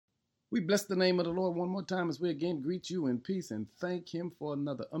We bless the name of the Lord one more time as we again greet you in peace and thank Him for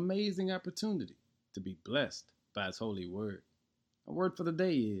another amazing opportunity to be blessed by His holy word. Our word for the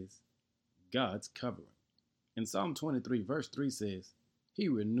day is God's covering. In Psalm 23, verse 3 says, He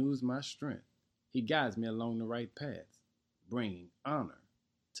renews my strength. He guides me along the right paths, bringing honor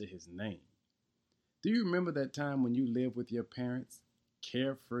to His name. Do you remember that time when you lived with your parents,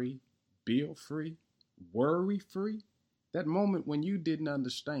 carefree, bill-free, worry-free? That moment when you didn't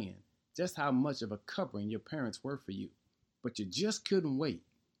understand just how much of a covering your parents were for you, but you just couldn't wait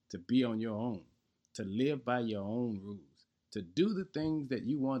to be on your own, to live by your own rules, to do the things that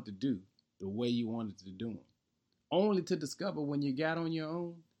you wanted to do the way you wanted to do them, only to discover when you got on your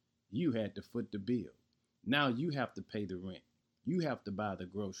own, you had to foot the bill. Now you have to pay the rent. You have to buy the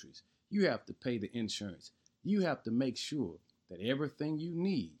groceries. You have to pay the insurance. You have to make sure that everything you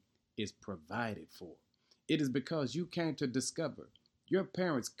need is provided for. It is because you came to discover your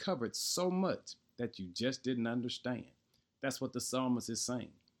parents covered so much that you just didn't understand. That's what the psalmist is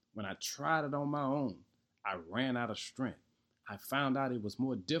saying. When I tried it on my own, I ran out of strength. I found out it was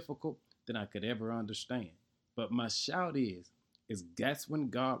more difficult than I could ever understand. But my shout is that's when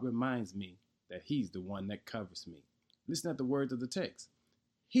God reminds me that He's the one that covers me. Listen at the words of the text.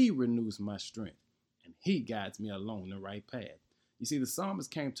 He renews my strength, and He guides me along the right path. You see, the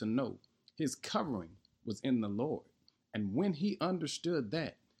psalmist came to know his covering was in the Lord. And when he understood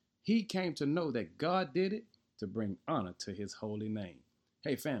that, he came to know that God did it to bring honor to His holy name.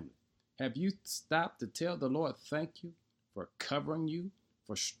 Hey, family, have you stopped to tell the Lord thank you for covering you,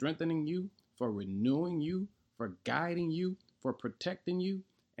 for strengthening you, for renewing you, for guiding you, for protecting you?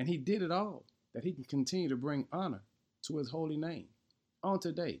 And He did it all that He can continue to bring honor to His holy name. On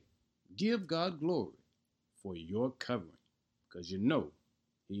today, give God glory for your covering, because you know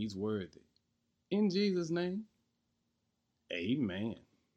He's worthy. In Jesus' name, amen.